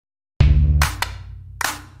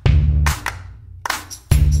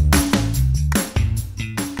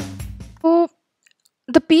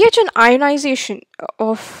the pH and ionization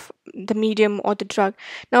of the medium or the drug.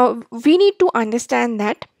 Now, we need to understand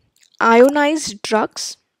that ionized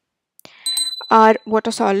drugs are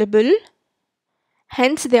water soluble,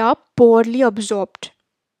 hence they are poorly absorbed,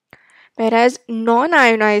 whereas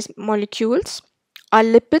non-ionized molecules are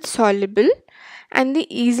lipid soluble and they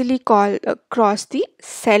easily cross the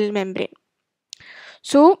cell membrane.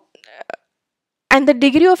 So, and the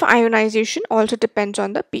degree of ionization also depends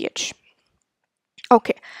on the pH.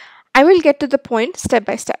 Okay, I will get to the point step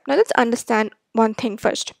by step. Now let's understand one thing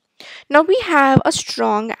first. Now we have a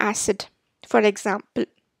strong acid, for example.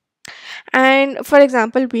 And for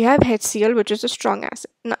example, we have HCl, which is a strong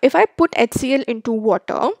acid. Now, if I put HCl into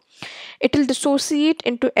water, it will dissociate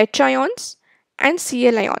into H ions and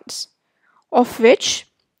Cl ions, of which,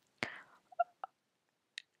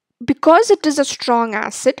 because it is a strong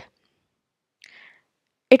acid,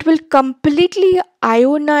 it will completely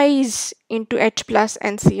ionize into H plus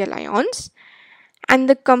and Cl ions, and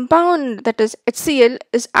the compound, that is HCl,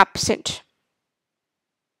 is absent.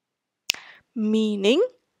 Meaning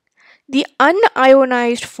the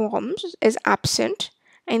unionized form is absent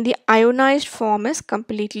and the ionized form is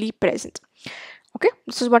completely present. Okay,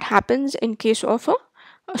 this is what happens in case of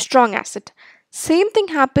a strong acid. Same thing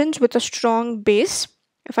happens with a strong base.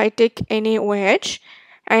 If I take NaOH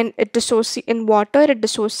and it dissociates in water, it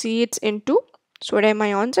dissociates into sodium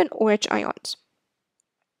ions and OH ions.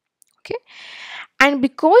 Okay, and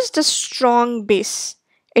because the strong base,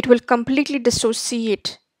 it will completely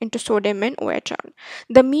dissociate into sodium and OH ion.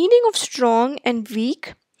 The meaning of strong and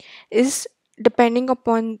weak is depending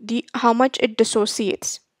upon the how much it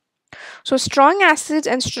dissociates. So strong acids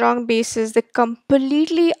and strong bases, they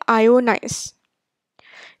completely ionize,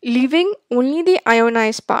 leaving only the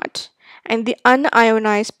ionized part, and the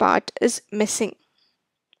unionized part is missing.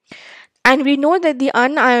 And we know that the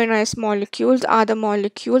unionized molecules are the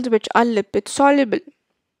molecules which are lipid soluble.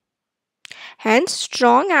 Hence,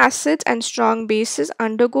 strong acids and strong bases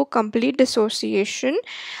undergo complete dissociation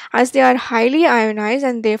as they are highly ionized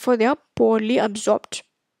and therefore they are poorly absorbed.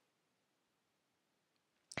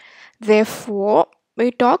 Therefore,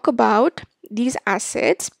 we talk about these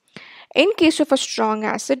acids. In case of a strong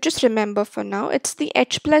acid, just remember for now, it's the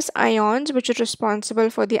H plus ions which are responsible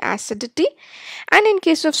for the acidity. And in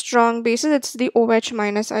case of strong bases, it's the OH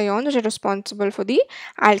minus ions which are responsible for the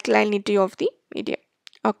alkalinity of the medium.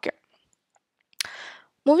 Okay.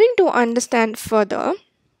 Moving to understand further,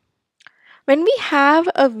 when we have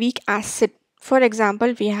a weak acid, for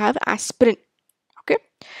example, we have aspirin. Okay.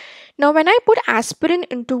 Now, when I put aspirin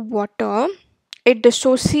into water, it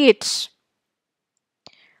dissociates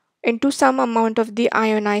into some amount of the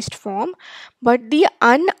ionized form, but the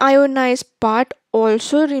unionized part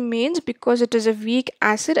also remains because it is a weak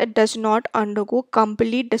acid. It does not undergo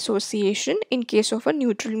complete dissociation in case of a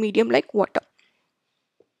neutral medium like water.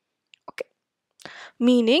 Okay,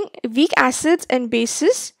 meaning weak acids and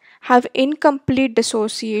bases have incomplete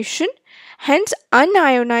dissociation, hence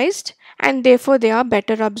unionized, and therefore they are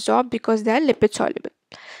better absorbed because they are lipid soluble.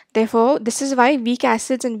 Therefore, this is why weak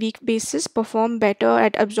acids and weak bases perform better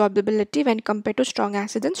at absorbability when compared to strong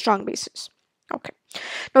acids and strong bases. Okay.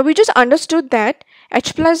 Now, we just understood that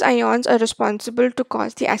H plus ions are responsible to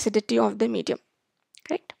cause the acidity of the medium.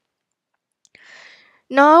 Correct?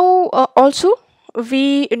 Now, also,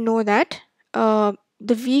 we know that the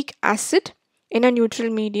weak acid in a neutral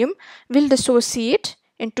medium will dissociate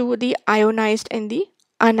into the ionized and the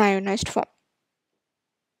unionized form.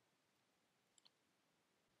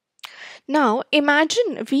 Now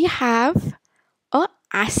imagine we have a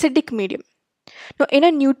acidic medium. Now in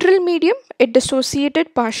a neutral medium, it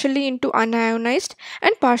dissociated partially into unionized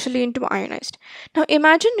and partially into ionized. Now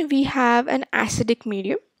imagine we have an acidic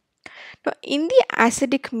medium. Now in the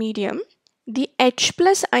acidic medium, the H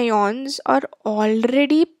plus ions are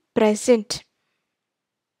already present.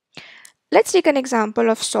 Let's take an example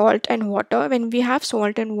of salt and water. When we have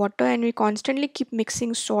salt and water and we constantly keep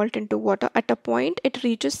mixing salt into water, at a point it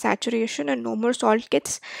reaches saturation and no more salt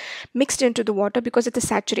gets mixed into the water because it is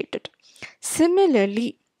saturated.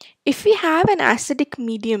 Similarly, if we have an acidic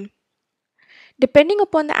medium, depending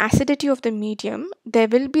upon the acidity of the medium, there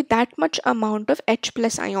will be that much amount of H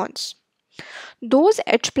plus ions. Those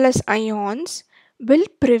H plus ions will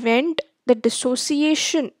prevent the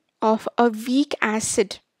dissociation of a weak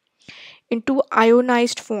acid into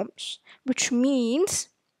ionized forms, which means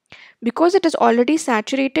because it is already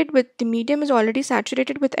saturated with, the medium is already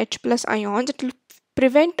saturated with H plus ions, it will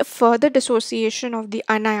prevent further dissociation of the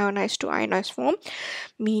unionized to ionized form,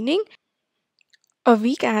 meaning a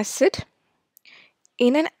weak acid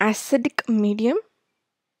in an acidic medium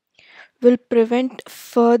will prevent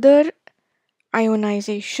further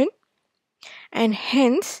ionization and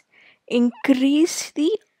hence increase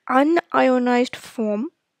the unionized form,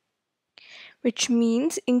 which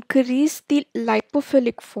means increase the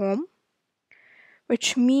lipophilic form,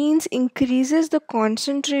 which means increases the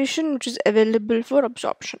concentration which is available for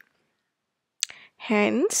absorption.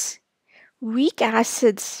 Hence, weak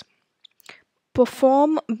acids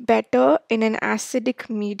perform better in an acidic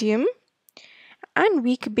medium and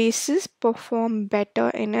weak bases perform better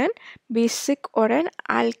in an basic or an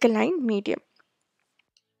alkaline medium.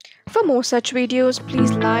 For more such videos,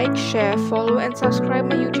 please like, share, follow and subscribe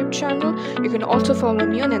my YouTube channel. You can also follow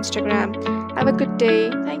me on Instagram. Have a good day.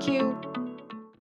 Thank you.